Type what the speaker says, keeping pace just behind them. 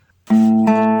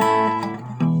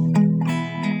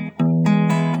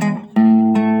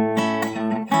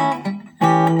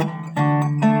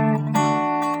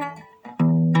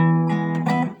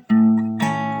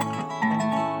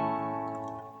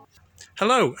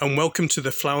Hello and welcome to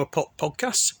the Flower Pot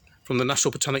Podcast from the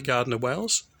National Botanic Garden of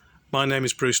Wales. My name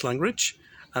is Bruce Langridge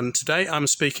and today I'm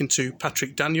speaking to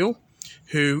Patrick Daniel,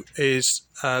 who is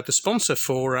the sponsor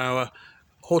for our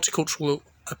horticultural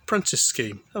apprentice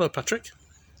scheme. Hello Patrick.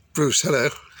 Bruce, hello.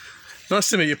 Nice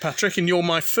to meet you, Patrick, and you're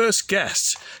my first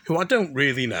guest who I don't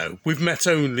really know. We've met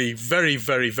only very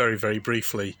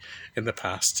briefly in the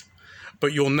past,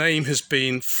 but your name has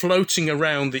been floating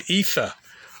around the ether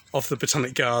of the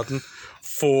Botanic Garden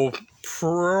for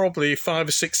probably 5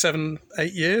 or 6, 7,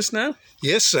 8 years now.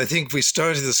 Yes, I think we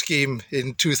started the scheme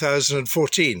in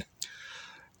 2014.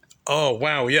 Oh,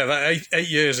 wow. Yeah, that eight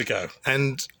years ago.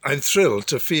 And I'm thrilled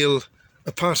to feel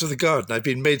a part of the garden. I've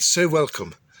been made so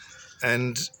welcome.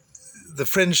 And the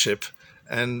friendship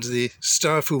and the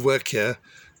staff who work here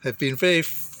have been very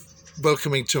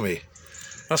welcoming to me.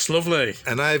 That's lovely.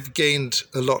 And I've gained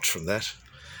a lot from that.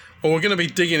 Well, we're going to be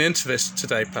digging into this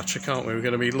today, Patrick, aren't we? We're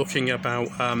going to be looking about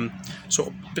sort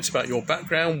of bits about your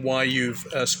background, why you've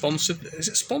sponsored. Is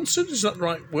it sponsored? Is that the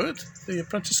right word? The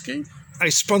apprentice scheme? I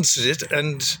sponsored it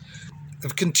and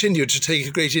have continued to take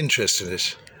a great interest in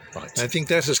it. Right. I think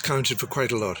that has counted for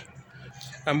quite a lot.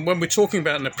 And when we're talking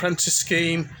about an apprentice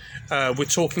scheme, we're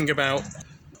talking about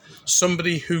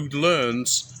somebody who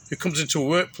comes into a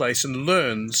workplace and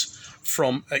learns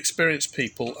from experienced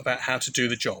people about how to do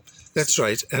the job. That's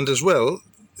right. And as well,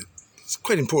 it's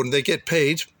quite important, they get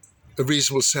paid a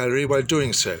reasonable salary while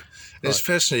doing so. And It's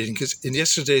fascinating because in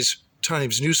yesterday's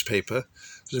Times newspaper,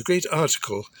 there's a great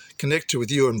article connected with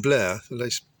Ewan Blair, the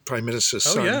late Prime Minister's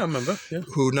son, I remember. Yeah.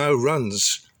 who now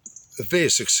runs a very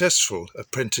successful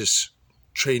apprentice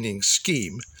training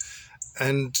scheme.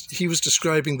 And he was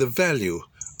describing the value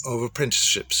of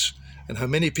apprenticeships and how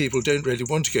many people don't really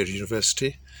want to go to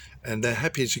university and they're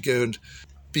happy to go and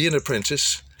be an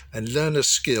apprentice and learn a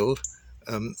skill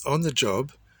on the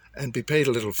job and be paid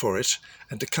a little for it,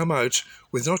 and to come out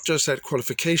with not just that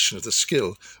qualification of the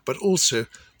skill, but also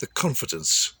the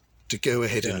confidence to go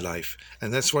ahead in life.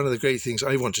 And that's one of the great things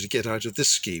I wanted to get out of this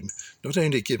scheme, not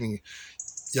only giving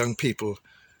young people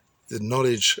the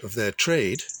knowledge of their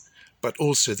trade, but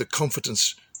also the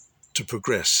confidence to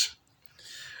progress.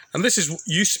 And this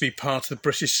used to be part of the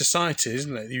British society,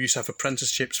 isn't it? You used to have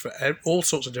apprenticeships for all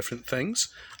sorts of different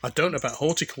things. I don't know about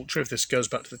horticulture, if this goes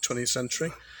back to the 20th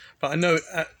century, but I know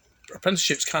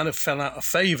apprenticeships kind of fell out of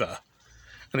favour,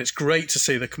 and it's great to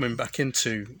see they're coming back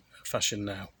into fashion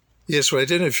now. Yes, well, I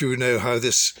don't know if you know how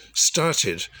this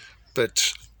started,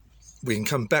 but we can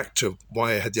come back to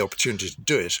why I had the opportunity to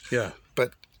do it. Yeah.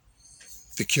 But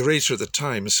the curator at the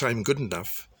time, Simon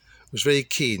Goodenough, was very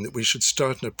keen that we should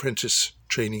start an apprentice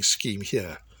training scheme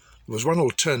here. There was one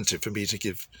alternative for me to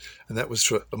give, and that was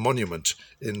for a monument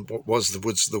in what was the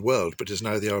Woods of the World, but is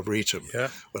now the Arboretum. Yeah.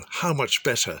 Well, how much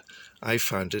better I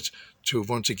found it to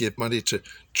want to give money to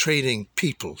training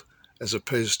people as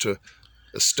opposed to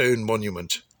a stone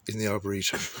monument in the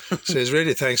Arboretum. So it's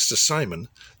really thanks to Simon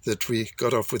that we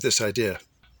got off with this idea.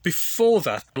 Before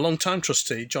that, a long-time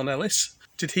trustee, John Ellis,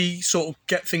 did he sort of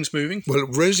get things moving? Well,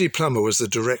 Rosie Plummer was the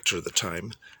director at the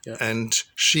time, Yeah. and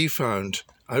she found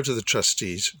out of the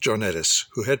trustees John Ellis,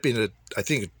 who had been,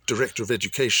 a director of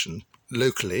education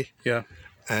locally, Yeah.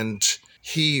 and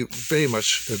he very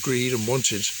much agreed and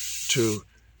wanted to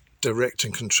direct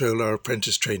and control our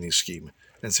apprentice training scheme.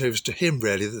 And so it was to him,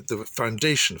 really, that the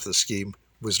foundation of the scheme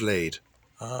was laid.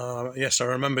 Yes, I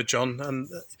remember John. And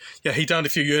he died a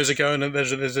few years ago, and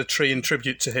there's a tree in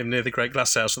tribute to him near the Great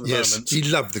Glass House at the moment. Yes, he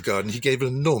loved the garden. He gave an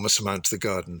enormous amount to the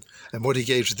garden. And what he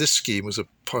gave to this scheme was a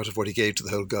part of what he gave to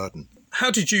the whole garden. How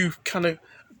did you kind of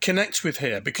connect with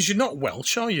here? Because you're not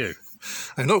Welsh, are you?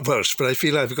 I'm not Welsh, but I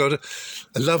feel I've got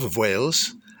a love of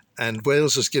Wales, and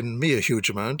Wales has given me a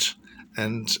huge amount,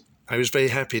 and I was very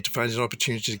happy to find an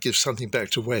opportunity to give something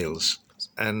back to Wales.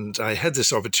 And I had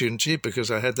this opportunity because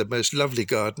I had the most lovely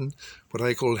garden, what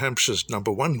I call Hampshire's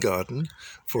 #1 garden,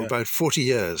 for about 40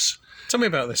 years. Tell me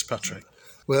about this, Patrick.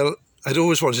 Well, I'd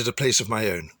always wanted a place of my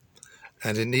own,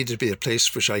 and it needed to be a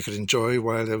place which I could enjoy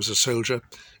while I was a soldier,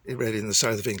 really in the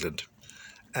south of England.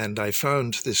 And I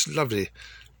found this lovely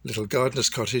little gardener's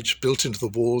cottage built into the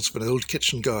walls of an old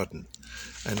kitchen garden.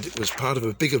 And it was part of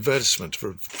a big advertisement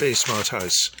for a very smart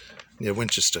house near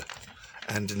Winchester.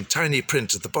 And in tiny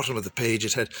print at the bottom of the page,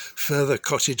 it had further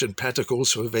cottage and paddock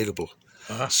also available.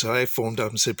 Uh-huh. So I formed up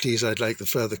and said, please, I'd like the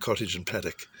further cottage and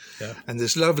paddock. Yeah. And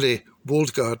this lovely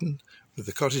walled garden with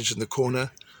the cottage in the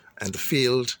corner and the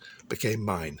field became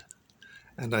mine.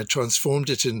 And I transformed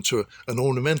it into an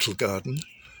ornamental garden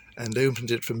and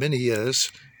opened it for many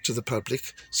years to the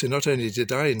public. So not only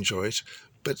did I enjoy it,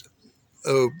 but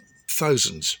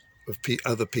thousands of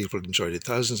other people enjoyed it,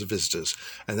 thousands of visitors,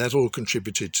 and that all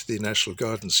contributed to the National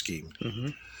Garden Scheme. Mm-hmm.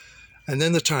 And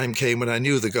then the time came when I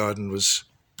knew the garden was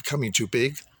becoming too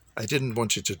big. I didn't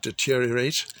want it to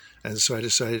deteriorate, and so I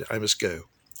decided I must go.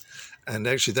 And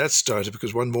actually that started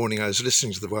because one morning I was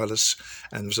listening to the wireless,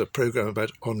 and there was a program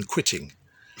about on quitting.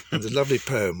 And the lovely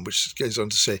poem, which goes on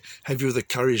to say, have you the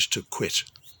courage to quit?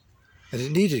 And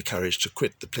it needed courage to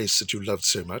quit the place that you loved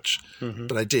so much,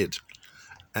 but I did.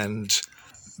 And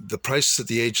the price that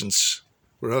the agents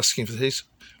were asking for this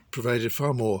provided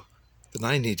far more than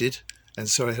I needed. And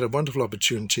so I had a wonderful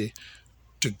opportunity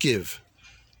to give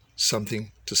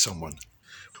something to someone.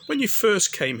 When you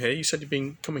first came here, you said you'd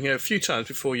been coming here a few times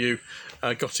before you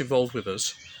got involved with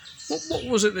us. What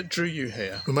was it that drew you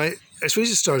here? Well, I suppose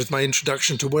it started with my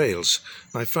introduction to Wales.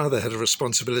 My father had a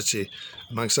responsibility,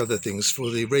 amongst other things, for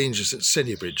the ranges at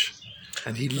Sennybridge.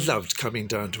 And he loved coming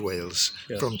down to Wales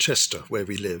from Chester, where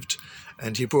we lived.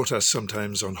 And he brought us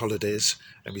sometimes on holidays,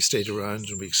 and we stayed around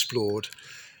and we explored.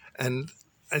 And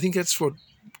I think that's what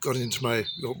got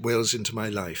Wales into my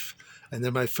life. And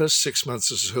then my first 6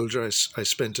 months as a soldier, I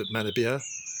spent at Manorbier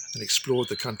and explored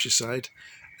the countryside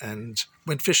and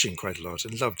went fishing quite a lot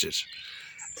and loved it.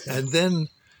 And then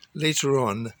later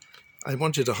on, I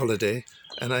wanted a holiday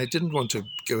and I didn't want to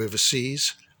go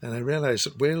overseas. And I realised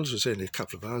that Wales was only a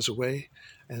couple of hours away,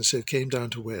 and so came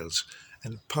down to Wales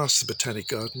and past the Botanic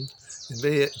Garden in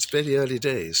its very early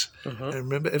days. I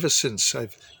remember ever since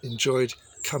I've enjoyed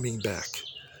coming back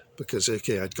because,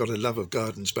 I'd got a love of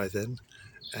gardens by then,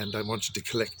 and I wanted to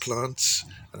collect plants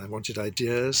and I wanted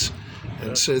ideas.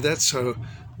 And so that's how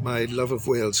my love of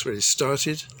Wales really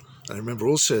started. I remember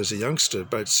also as a youngster,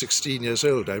 about 16 years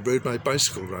old, I rode my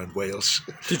bicycle around Wales.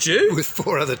 Did you? With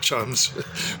 4 other chums,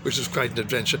 which was quite an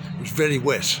adventure. It was very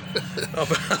wet.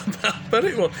 But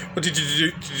it was. What did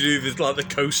you do? Did you do the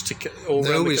coast?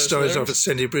 No, we started off at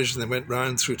Sennybridge and then went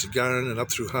round through to Garran and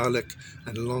up through Harlech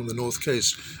and along the north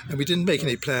coast. And we didn't make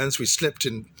any plans. We slept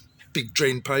in big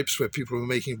drain pipes where people were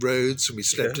making roads, and we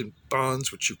slept in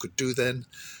barns, which you could do then.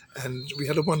 And we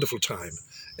had a wonderful time.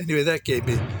 Anyway, that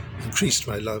increased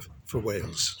my love for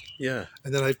Wales. Yeah.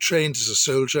 And then I've trained as a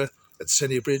soldier at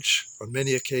Sennybridge on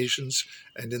many occasions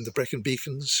and in the Brecon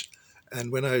Beacons.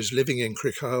 And when I was living in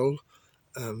Crickhowell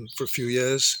for a few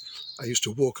years, I used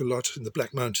to walk a lot in the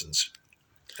Black Mountains.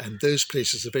 And those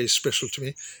places are very special to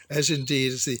me, as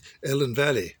indeed is the Ellan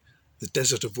Valley, the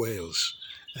desert of Wales.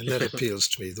 And that appeals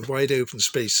to me, the wide open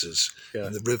spaces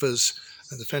and the rivers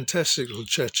and the fantastic little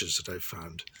churches that I've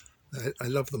found. I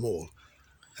love them all.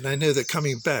 And I know that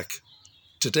coming back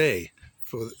today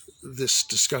for this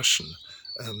discussion,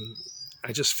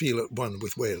 I just feel at one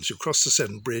with Wales. You cross the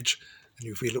Severn Bridge and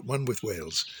you feel at one with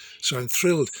Wales. So I'm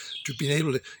thrilled to have been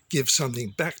able to give something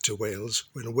back to Wales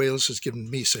when Wales has given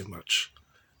me so much.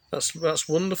 That's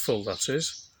wonderful, that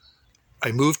is.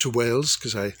 I moved to Wales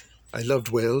because I loved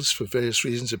Wales for various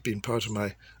reasons. It had been part of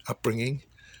my upbringing,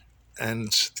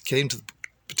 and came to the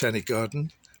Botanic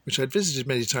Garden, which I'd visited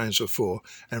many times before,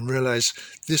 and realised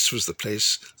this was the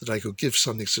place that I could give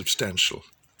something substantial.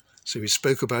 So we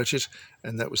spoke about it,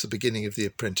 and that was the beginning of the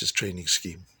apprentice training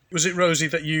scheme. Was it Rosie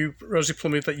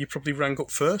Plummet that you probably rang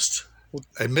up first?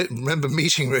 I remember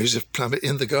meeting Rosie Plummet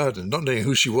in the garden, not knowing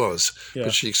who she was,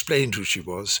 but she explained who she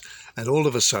was, and all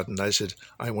of a sudden I said,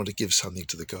 I want to give something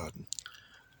to the garden.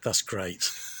 That's great.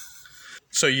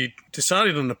 So you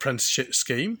decided on an apprenticeship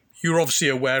scheme. You were obviously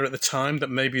aware at the time that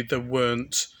maybe there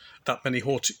weren't that many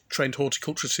trained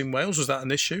horticulturists in Wales. Was that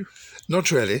an issue?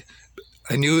 Not really.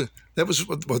 I knew that was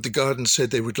what the garden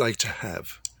said they would like to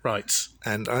have. Right.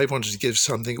 And I wanted to give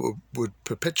something that would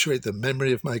perpetuate the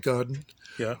memory of my garden,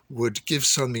 would give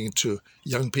something to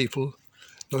young people,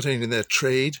 not only in their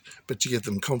trade, but to give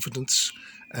them confidence,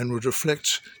 and would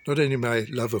reflect not only my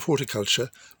love of horticulture,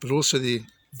 but also the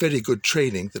very good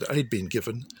training that I'd been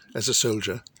given as a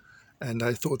soldier. And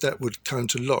I thought that would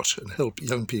count a lot and help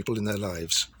young people in their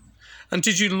lives. And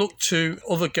did you look to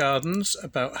other gardens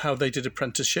about how they did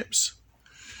apprenticeships?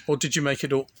 Or did you make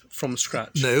it up from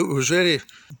scratch? No, it was really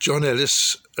John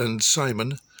Ellis and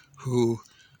Simon who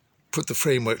put the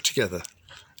framework together.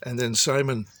 And then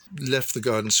Simon left the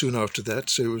garden soon after that,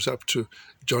 so it was up to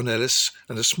John Ellis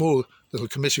and a small little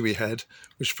committee we had,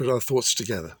 which put our thoughts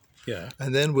together. Yeah.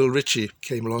 And then Will Ritchie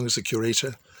came along as the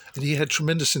curator, and he had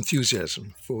tremendous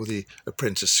enthusiasm for the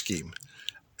apprentice scheme.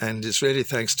 And it's really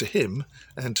thanks to him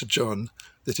and to John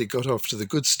that it got off to the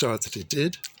good start that it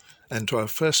did, and to our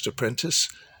first apprentice,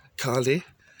 Carly,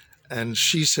 and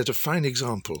she set a fine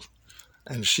example.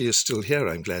 And she is still here,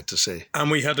 I'm glad to say.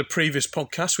 And we had a previous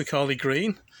podcast with Carly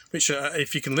Green, which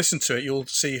if you can listen to it, you'll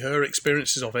see her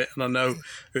experiences of it. And I know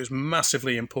it was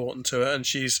massively important to her, and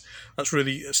that's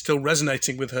really still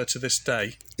resonating with her to this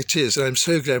day. It is, and I'm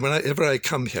so glad whenever I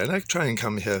come here, and I try and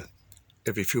come here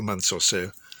every few months or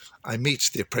so, I meet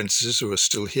the apprentices who are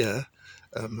still here,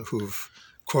 who've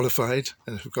qualified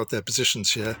and who've got their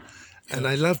positions here. And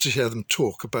I love to hear them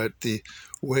talk about the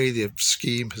way the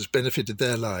scheme has benefited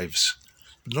their lives.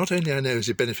 But not only I know has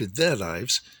it benefited their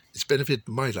lives, it's benefited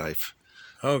my life.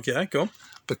 Oh, yeah, go on.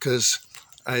 Because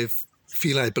I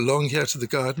feel I belong here to the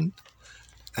garden,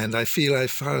 and I feel I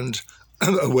found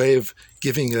a way of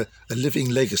giving a living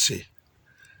legacy.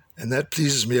 And that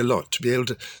pleases me a lot, to be able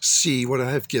to see what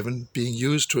I have given being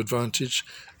used to advantage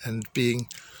and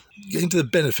getting to the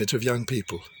benefit of young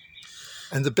people.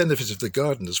 And the benefit of the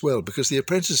garden as well, because the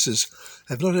apprentices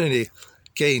have not only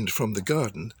gained from the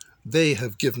garden, they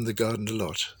have given the garden a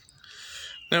lot.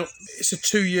 Now, it's a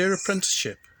 2-year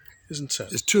apprenticeship, isn't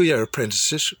it? It's a 2-year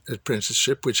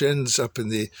apprenticeship, which ends up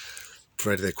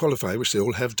provided they qualify, which they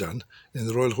all have done, in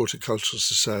the Royal Horticultural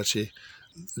Society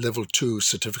Level 2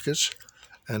 certificate,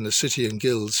 and the City and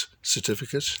Guilds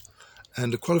certificate,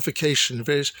 and a qualification in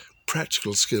various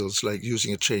practical skills like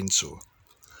using a chainsaw.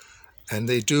 And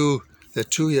they do their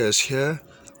 2 years here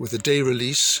with a day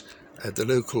release at the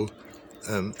local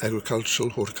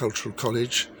horticultural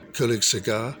college, Coleg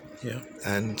Cigar,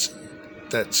 and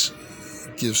that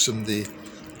gives them the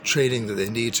training that they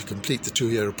need to complete the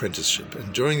 2-year apprenticeship.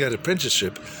 And during that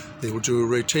apprenticeship, they will do a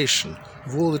rotation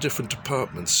of all the different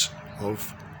departments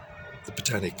of the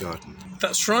Botanic Garden.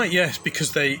 That's right, yes,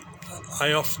 because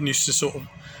I often used to sort of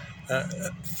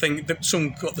think that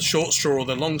some got the short straw or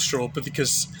the long straw, but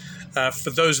because for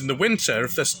those in the winter,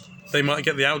 they might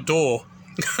get the outdoor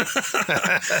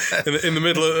in the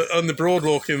middle on the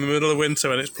Broadwalk in the middle of winter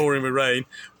when it's pouring with rain,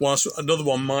 whilst another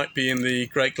one might be in the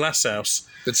Great Glasshouse.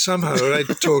 But somehow I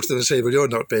talk to them and say, well, you're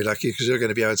not very lucky because you're going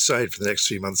to be outside for the next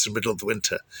 3 months in the middle of the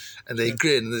winter. And they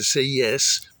grin and they say,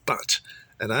 yes, but...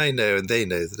 And I know and they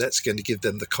know that that's going to give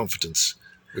them the confidence,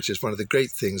 which is one of the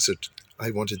great things that I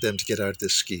wanted them to get out of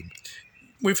this scheme.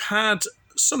 We've had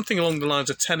something along the lines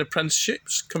of 10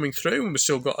 apprenticeships coming through, and we've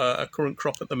still got a current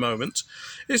crop at the moment.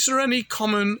 Is there any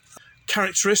common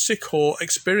characteristic or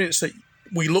experience that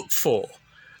we look for?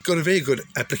 Got a very good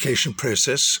application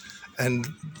process and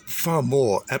far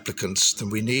more applicants than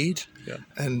we need. Yeah.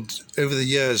 And over the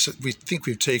years, we think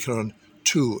we've taken on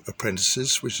 2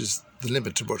 apprentices, which is the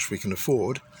limit to what we can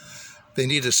afford. They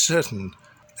need a certain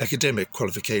academic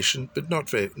qualification, but not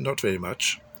very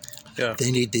much. Yeah.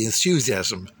 They need the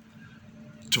enthusiasm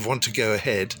to want to go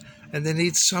ahead, and they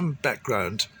need some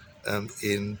background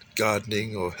in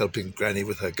gardening or helping Granny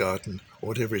with her garden or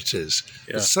whatever it is.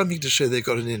 Yeah. It's something to show they've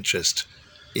got an interest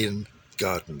in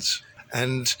gardens.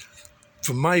 And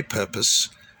for my purpose,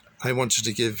 I wanted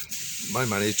to give my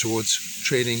money towards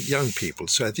training young people.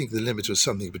 So I think the limit was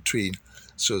something between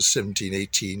 17,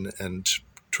 18 and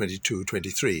 22,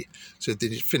 23. So they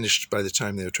finished by the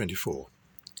time they were 24.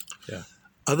 Yeah.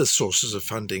 Other sources of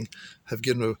funding have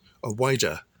given a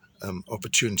wider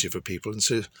opportunity for people. And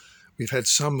so we've had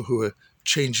some who are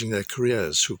changing their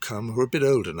careers who are a bit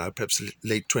older now, perhaps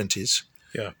late 20s,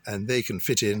 and they can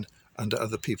fit in under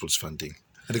other people's funding.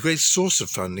 And a great source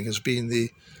of funding has been the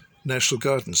National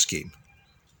Garden Scheme.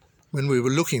 When we were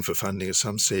looking for funding at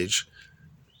some stage,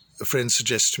 a friend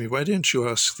suggested to me, why don't you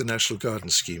ask the National Garden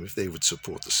Scheme if they would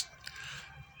support this?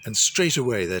 And straight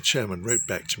away their chairman wrote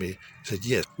back to me, said,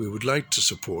 yes, we would like to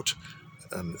support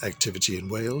activity in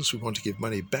Wales. We want to give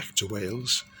money back to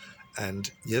Wales.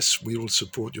 And yes, we will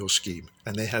support your scheme.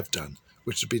 And they have done,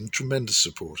 which has been tremendous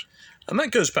support. And that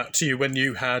goes back to you when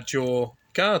you had your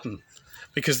garden,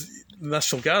 because the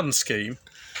National Garden Scheme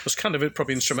was kind of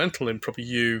probably instrumental in probably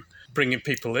you bringing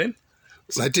people in.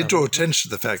 Well, I did draw attention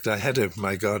to the fact that I had opened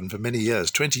my garden for many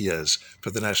years, 20 years, for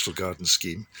the National Garden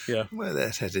Scheme. Yeah. Well,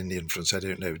 that had any influence, I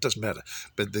don't know. It doesn't matter.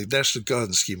 But the National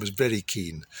Garden Scheme was very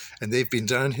keen. And they've been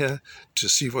down here to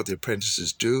see what the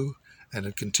apprentices do and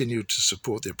have continued to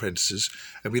support the apprentices.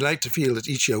 And we like to feel that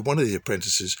each year one of the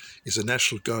apprentices is a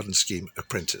National Garden Scheme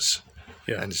apprentice.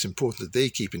 Yeah. And it's important that they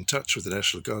keep in touch with the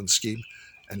National Garden Scheme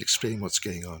and explain what's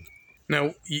going on.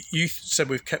 Now, you said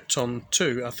we've kept on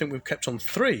 2. I think we've kept on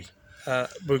 3.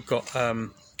 We've got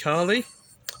Carly,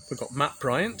 we've got Matt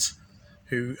Bryant,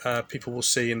 who people will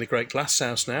see in the Great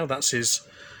Glasshouse now. That's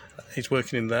he's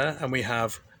working in there. And we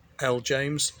have Elle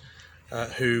James,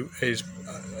 who is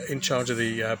in charge of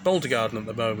the Boulder Garden at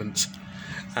the moment.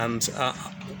 And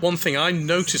one thing I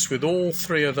noticed with all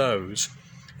 3 of those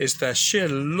is their sheer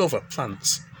love of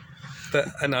plants.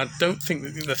 And I don't think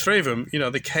that the 3 of them,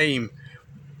 they came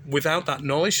without that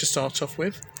knowledge to start off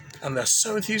with. And they're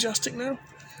so enthusiastic now.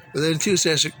 Well, they're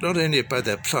enthusiastic not only about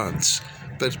their plants,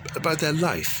 but about their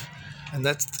life. And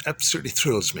that absolutely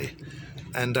thrills me.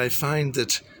 And I find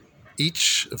that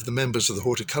each of the members of the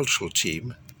horticultural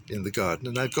team in the garden,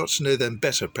 and I've got to know them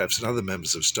better perhaps than other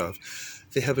members of staff,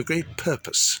 they have a great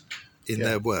purpose in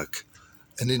their work,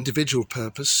 an individual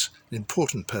purpose, an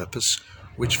important purpose,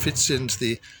 which fits into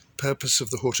the purpose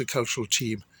of the horticultural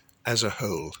team as a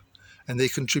whole. And they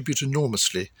contribute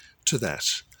enormously to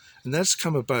that. And that's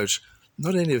come about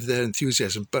not only of their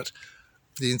enthusiasm, but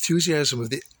the enthusiasm of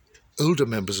the older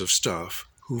members of staff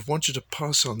who've wanted to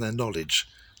pass on their knowledge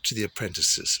to the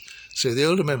apprentices. So the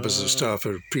older members of staff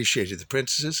have appreciated the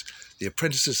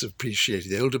apprentices have appreciated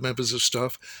the older members of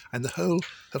staff, and the whole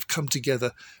have come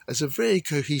together as a very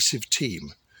cohesive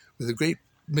team with a great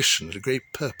mission and a great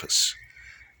purpose.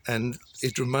 And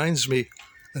it reminds me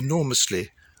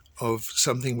enormously of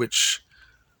something which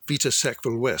Vita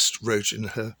Sackville-West wrote in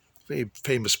her very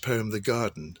famous poem, The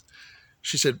Garden.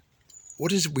 She said,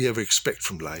 "What is it we ever expect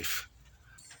from life?"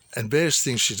 And various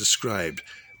things she described.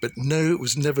 But no, it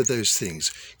was never those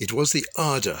things. It was the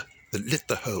ardour that lit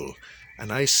the whole.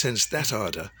 And I sensed that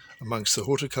ardour amongst the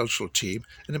horticultural team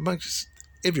and amongst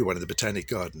everyone in the Botanic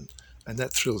Garden. And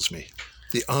that thrills me.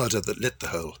 The ardour that lit the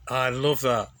whole. I love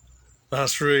that.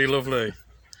 That's really lovely.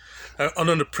 On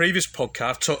a previous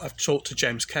podcast, I've talked to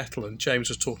James Kettle, and James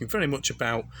was talking very much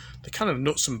about the kind of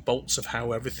nuts and bolts of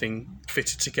how everything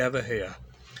fitted together here.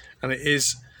 And it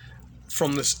is,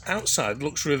 from this outside,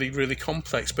 looks really, really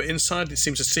complex, but inside it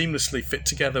seems to seamlessly fit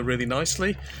together really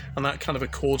nicely, and that kind of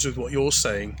accords with what you're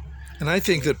saying. And I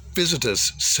think that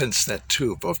visitors sense that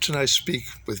too. Often I speak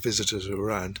with visitors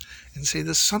around and say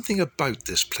there's something about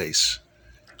this place,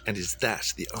 and it's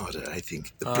that, the ardour, I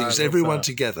think, that brings everyone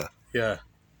together. Yeah.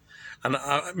 And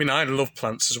I mean, I love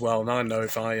plants as well, and I know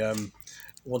if I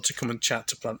want to come and chat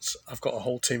to plants, I've got a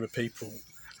whole team of people,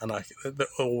 and there's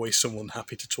always someone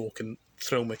happy to talk and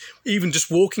thrill me. Even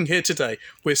just walking here today,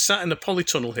 we're sat in the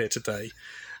polytunnel here today,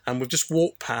 and we've just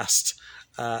walked past,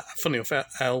 funny enough,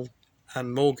 Elle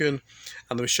and Morgan,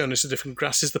 and they were showing us the different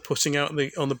grasses they're putting out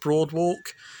on the broad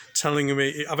walk, telling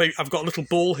me, I've got a little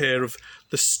ball here of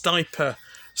the stiper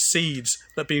seeds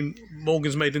that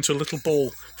Morgan's made into a little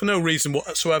ball for no reason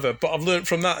whatsoever, but I've learnt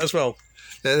from that as well.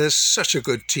 There's such a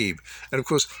good team, and of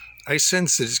course I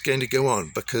sense that it's going to go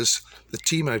on because the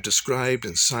team I've described,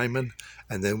 and Simon,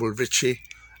 and then Will Ritchie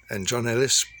and John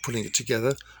Ellis putting it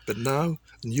together, but now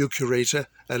the new curator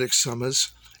Alex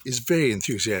Summers is very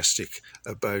enthusiastic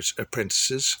about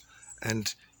apprentices,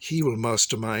 and he will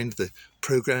mastermind the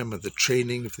program of the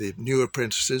training of the new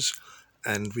apprentices.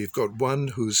 And we've got one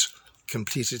who's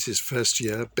completed his first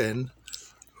year, Ben,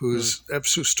 who's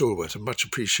absolute stalwart and much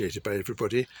appreciated by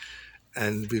everybody.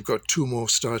 And we've got two more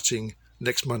starting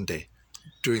next Monday,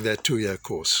 doing their 2-year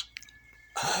course.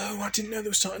 Oh, I didn't know they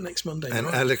were starting next Monday. And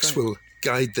Alex will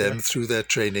guide them through their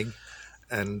training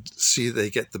and see they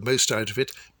get the most out of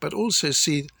it, but also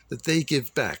see that they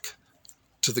give back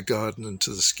to the garden and to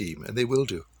the scheme, and they will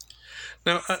do.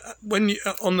 Now, when you,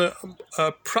 on the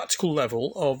practical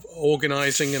level of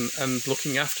organising and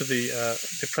looking after the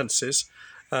apprentices,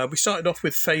 we started off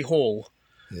with Faye Hall.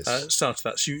 Yes. Started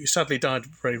that. She sadly died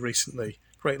very recently.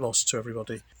 Great loss to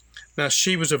everybody. Now,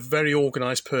 she was a very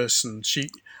organised person.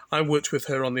 I worked with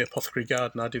her on the Apothecary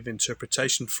Garden. I did the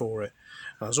interpretation for it.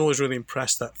 And I was always really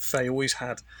impressed that Faye always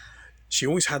had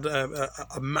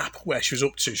a map where she was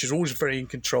up to. She was always very in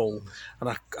control. And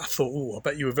I thought, I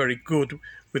bet you were very good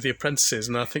with the apprentices.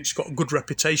 And I think she's got a good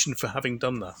reputation for having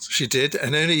done that. She did.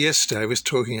 And only yesterday I was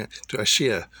talking to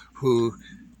Ashia, who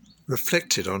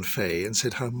reflected on Faye and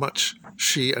said how much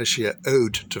Ashia,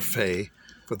 owed to Faye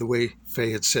for the way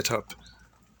Faye had set up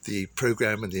the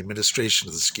program and the administration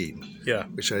of the scheme. Yeah.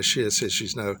 Which Ashia says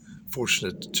she's now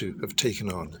fortunate to have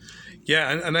taken on.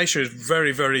 Yeah, and Aisha is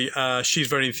very, very, she's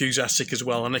very enthusiastic as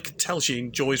well, and I can tell she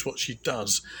enjoys what she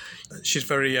does. She's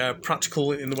very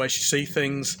practical in the way she sees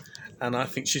things, and I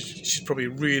think she's probably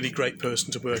a really great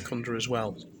person to work under as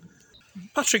well.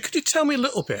 Patrick, could you tell me a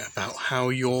little bit about how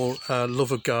your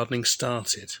love of gardening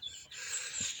started?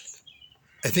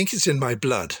 I think it's in my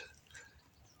blood.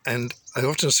 And I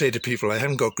often say to people, I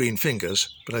haven't got green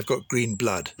fingers, but I've got green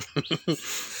blood.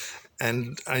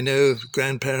 And I know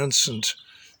grandparents and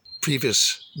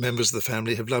previous members of the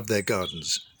family have loved their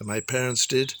gardens. And my parents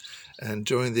did. And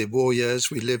during the war years,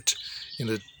 we lived in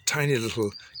a tiny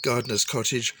little gardener's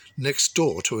cottage next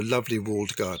door to a lovely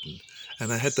walled garden.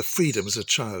 And I had the freedom as a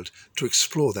child to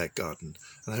explore that garden.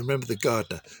 And I remember the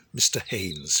gardener, Mr.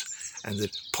 Haynes, and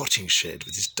the potting shed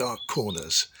with its dark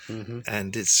corners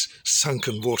and its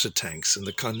sunken water tanks and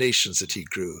the carnations that he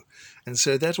grew. And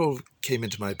so that all came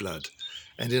into my blood.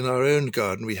 And in our own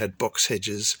garden, we had box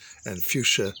hedges and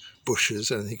fuchsia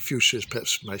bushes. And I think fuchsia is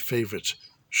perhaps my favourite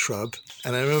shrub.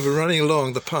 And I remember running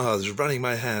along the paths, running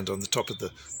my hand on the top of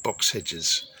the box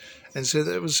hedges. And so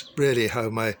that was really how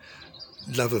my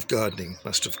love of gardening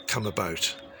must have come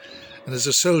about. And as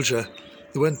a soldier,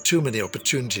 there weren't too many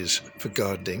opportunities for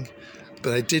gardening,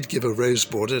 but I did give a rose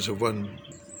border to one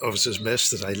officer's mess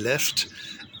that I left.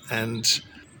 And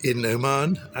in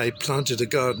Oman, I planted a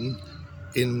garden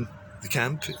in the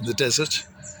camp, in the desert.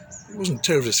 It wasn't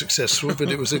terribly successful,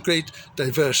 but it was a great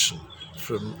diversion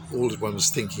from all that one was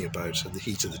thinking about and the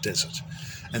heat of the desert.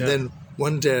 And then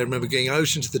one day I remember going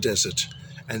out into the desert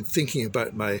and thinking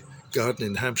about my garden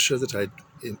in Hampshire that I'd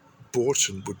bought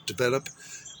and would develop,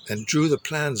 and drew the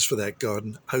plans for that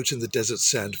garden out in the desert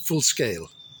sand, full scale.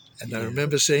 And I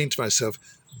remember saying to myself,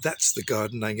 that's the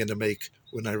garden I'm going to make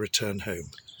when I return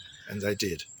home. And I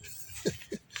did.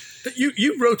 But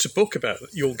you wrote a book about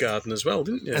your garden as well,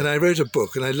 didn't you? And I wrote a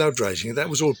book, and I loved writing it. That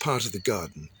was all part of the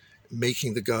garden,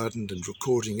 making the garden and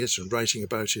recording it and writing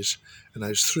about it. And I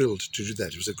was thrilled to do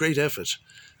that. It was a great effort,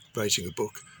 writing a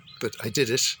book, but I did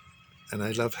it, and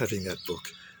I love having that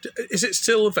book. Is it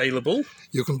still available?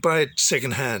 You can buy it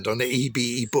second-hand on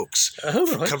EBE Books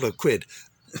for a couple of quid.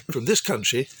 From this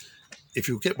country, if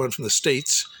you get one from the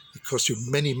States, it costs you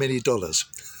many, many dollars.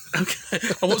 Okay.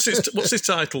 And what's its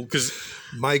title? Because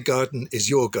My Garden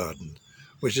is Your Garden,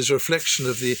 which is a reflection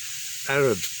of the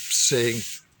Arab saying,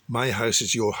 my house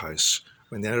is your house.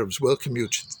 When the Arabs welcome you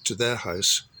to their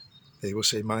house, they will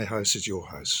say, my house is your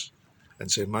house. And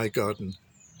say, my garden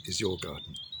is your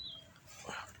garden.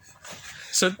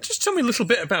 So just tell me a little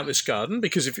bit about this garden,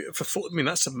 because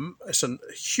that's a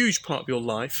huge part of your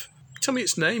life. Tell me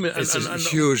its name. It's a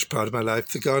huge part of my life.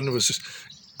 The garden was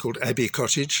called Abbey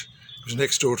Cottage. It was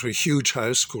next door to a huge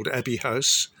house called Abbey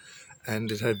House,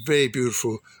 and it had very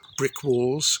beautiful brick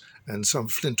walls and some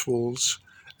flint walls,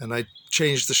 and I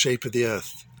changed the shape of the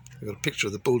earth. I've got a picture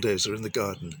of the bulldozer in the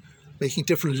garden, making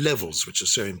different levels, which are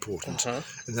so important. And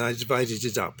then I divided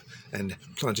it up and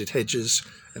planted hedges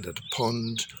and had a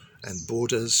pond and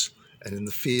borders, and in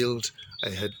the field I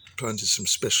had planted some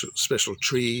special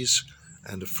trees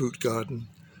and a fruit garden,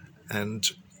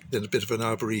 and then a bit of an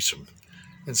arboretum.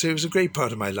 And so it was a great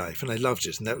part of my life, and I loved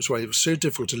it, and that was why it was so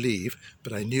difficult to leave,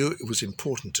 but I knew it was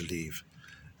important to leave.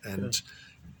 And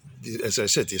as I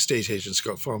said, the estate agents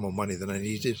got far more money than I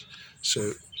needed,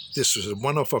 so this was a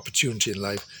one-off opportunity in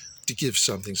life to give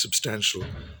something substantial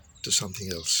to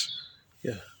something else.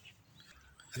 Yeah.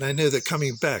 And I know that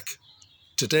coming back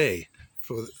today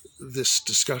for this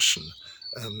discussion,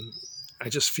 I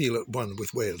just feel at one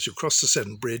with Wales. You cross the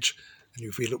Severn Bridge and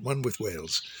you feel at one with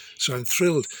Wales. So I'm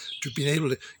thrilled to have been able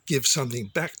to give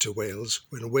something back to Wales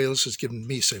when Wales has given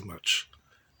me so much.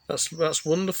 That's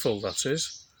wonderful, that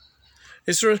is.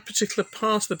 Is there a particular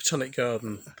part of the Botanic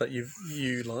Garden that you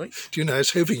like? Do you know, I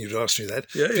was hoping you'd ask me that.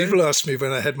 Yeah, People asked me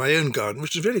when I had my own garden,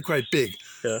 which is really quite big,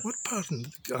 what part of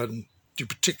the garden do you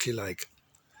particularly like?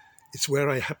 It's where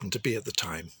I happened to be at the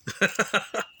time.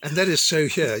 And that is so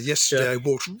here. Yesterday I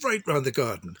walked right round the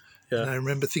garden, and I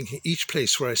remember thinking each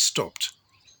place where I stopped,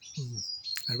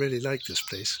 I really like this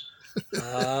place.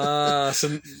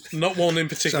 So not one in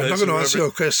particular. So I'm not going to answer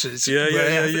your question. It's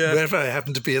wherever I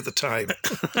happen to be at the time.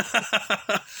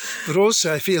 But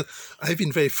also I feel I've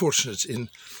been very fortunate in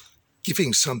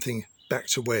giving something back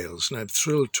to Wales, and I'm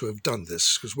thrilled to have done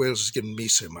this because Wales has given me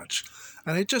so much.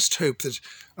 And I just hope that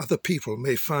other people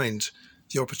may find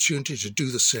the opportunity to do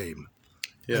the same.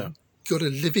 Yeah. I've got a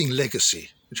living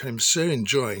legacy, which I'm so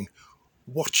enjoying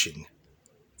watching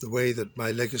the way that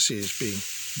my legacy is being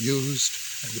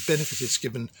used and the benefit it's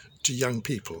given to young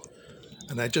people.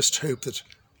 And I just hope that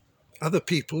other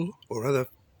people or other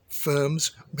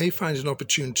firms may find an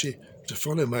opportunity to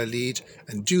follow my lead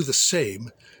and do the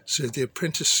same so the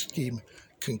apprentice scheme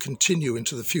can continue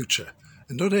into the future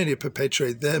and not only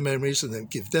perpetuate their memories and then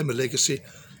give them a legacy,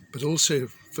 but also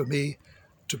for me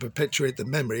to perpetuate the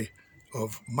memory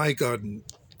of my garden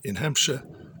in Hampshire.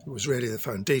 It was really the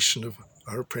foundation of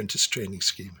our apprentice training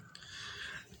scheme.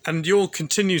 And your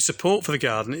continued support for the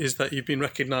garden is that you've been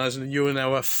recognised and you are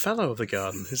now a fellow of the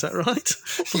garden. Is that right?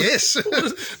 Yes.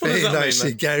 Very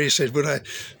nicely. Gary said, would I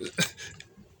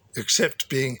accept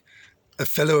being a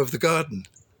fellow of the garden?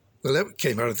 Well, that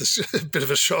came out of this bit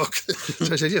of a shock.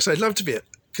 So I said, yes, I'd love to be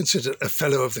considered a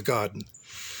fellow of the garden,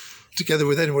 together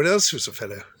with anyone else who's a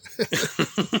fellow.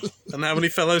 And how many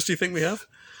fellows do you think we have?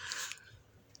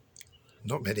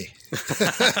 Not many.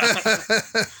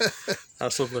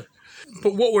 That's lovely.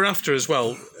 But what we're after as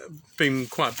well, being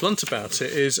quite blunt about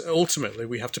it, is ultimately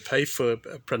we have to pay for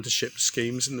apprenticeship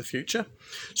schemes in the future.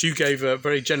 So you gave a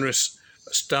very generous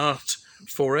start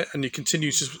for it, and you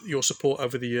continue your support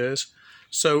over the years.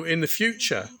 So in the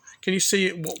future, can you see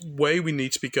what way we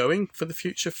need to be going for the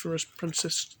future for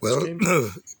Apprentice scheme?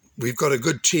 Well, we've got a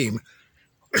good team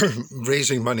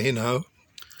raising money now,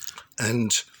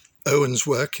 and Owen's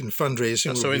work in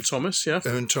fundraising. That's Owen Thomas, yeah.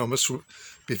 Owen Thomas will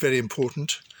be very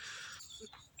important.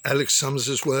 Alex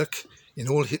Summers's work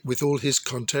with all his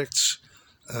contacts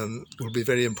will be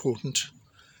very important.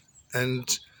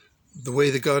 And the way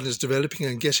the garden is developing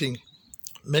and getting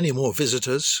many more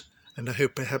visitors, and I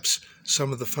hope perhaps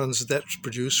some of the funds that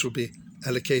produce will be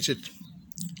allocated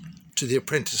to the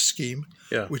apprentice scheme,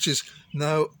 which is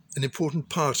now an important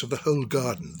part of the whole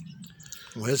garden.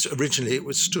 Whereas originally it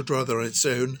was stood rather on its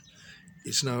own,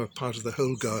 it's now a part of the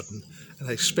whole garden, and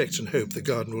I expect and hope the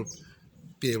garden will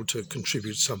be able to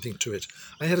contribute something to it.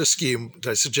 I had a scheme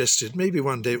that I suggested, maybe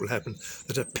one day it will happen,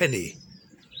 that a penny,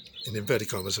 in inverted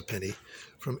commas a penny,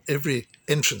 from every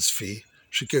entrance fee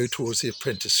should go towards the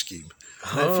apprentice scheme.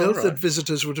 And I felt that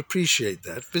visitors would appreciate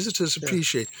that. Visitors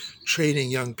appreciate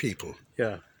training young people.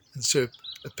 Yeah. And so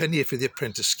a penny for the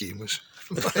apprentice scheme was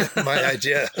my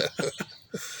idea.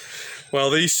 Well,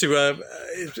 they used to.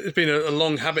 It's been a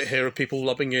long habit here of people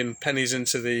lobbing in pennies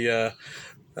into the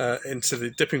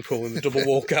dipping pool in the double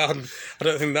wall garden. I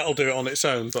don't think that'll do it on its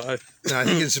own, but I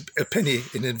think it's a penny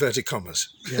in inverted commas.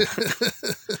 Yeah.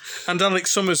 And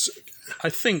Alex Summers, I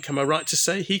think, am I right to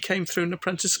say, he came through an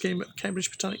apprentice scheme at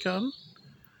Cambridge Botanic Garden?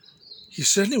 He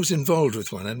certainly was involved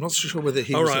with one. I'm not so sure whether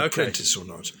he was an apprentice or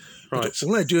not. Right. But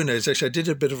all I do know is actually I did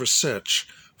a bit of research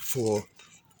for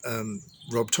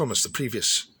Rob Thomas, the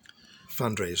previous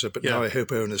fundraiser, but now I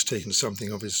hope Owen has taken something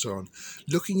of his own,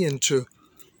 looking into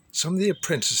some of the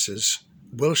apprentices,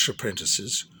 Welsh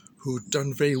apprentices, who'd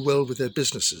done very well with their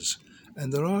businesses.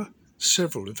 And there are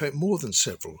several, in fact more than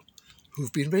several,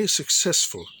 who've been very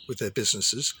successful with their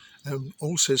businesses and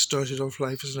also started off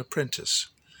life as an apprentice.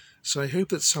 So I hope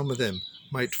that some of them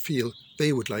might feel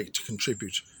they would like to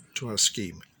contribute to our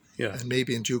scheme. Yeah. And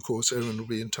maybe in due course Owen will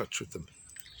be in touch with them.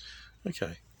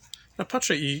 Okay. Now,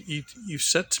 Patrick, you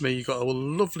said to me you got a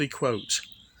lovely quote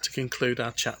to conclude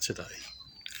our chat today.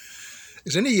 It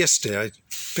was only yesterday I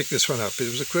picked this one up.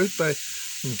 It was a quote by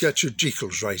Gertrude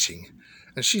Jekyll's writing.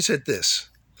 And she said this: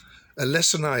 "A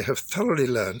lesson I have thoroughly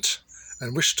learnt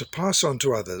and wish to pass on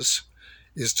to others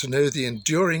is to know the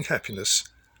enduring happiness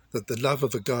that the love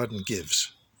of a garden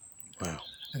gives." Wow.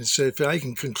 And so if I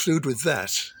can conclude with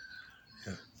that,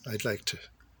 I'd like to.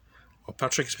 Well,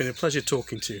 Patrick, it's been a pleasure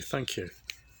talking to you. Thank you.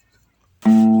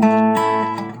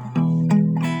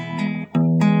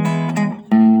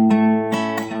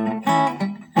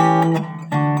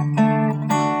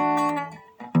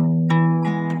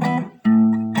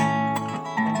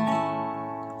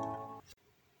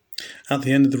 At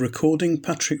the end of the recording,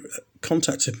 Patrick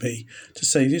contacted me to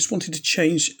say he just wanted to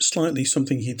change slightly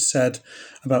something he'd said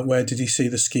about where did he see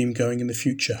the scheme going in the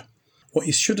future. What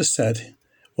he should have said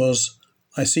was,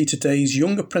 "I see today's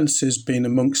young apprentices being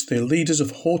amongst the leaders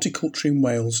of horticulture in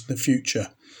Wales in the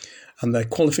future, and their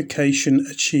qualification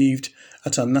achieved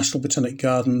at our National Botanic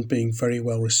Garden being very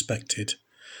well respected."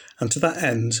 And to that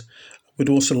end, we'd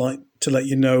also like to let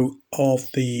you know of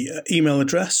the email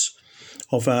address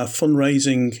of our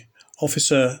fundraising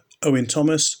officer, Owen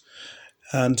Thomas,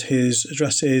 and his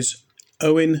address is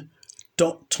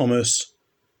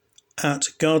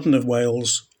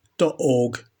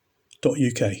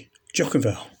owen.thomas@gardenofwales.org.uk. Jock and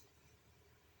Val.